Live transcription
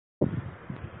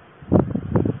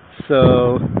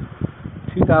So,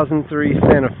 2003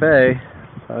 Santa Fe.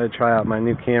 Thought I'd try out my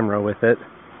new camera with it.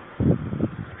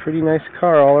 Pretty nice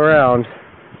car all around.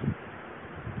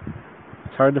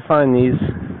 It's hard to find these.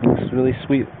 It's really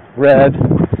sweet red.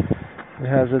 It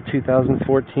has a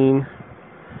 2014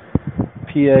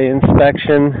 PA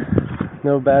inspection.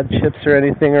 No bad chips or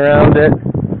anything around it.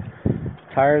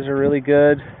 Tires are really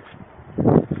good.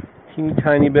 Teeny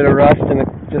tiny bit of rust in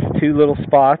just two little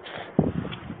spots.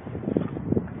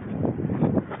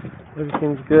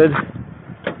 Everything's good.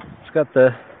 It's got the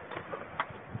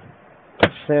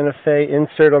Santa Fe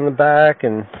insert on the back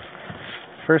and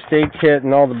first aid kit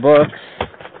and all the books.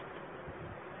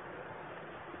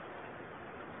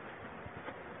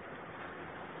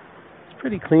 It's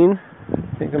pretty clean.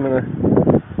 I think I'm going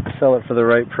to sell it for the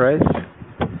right price.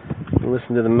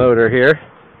 Listen to the motor here.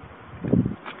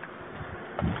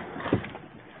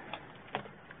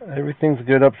 Everything's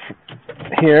good up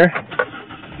here.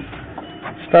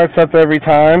 Starts up every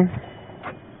time.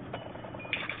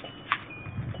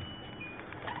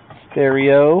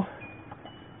 Stereo.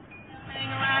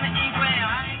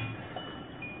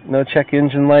 No check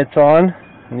engine lights on.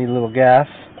 I need a little gas.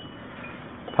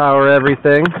 Power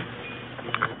everything.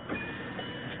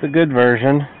 It's the good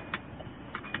version.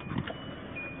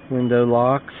 Window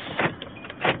locks.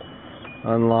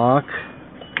 Unlock.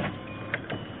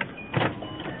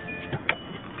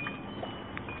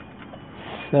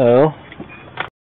 So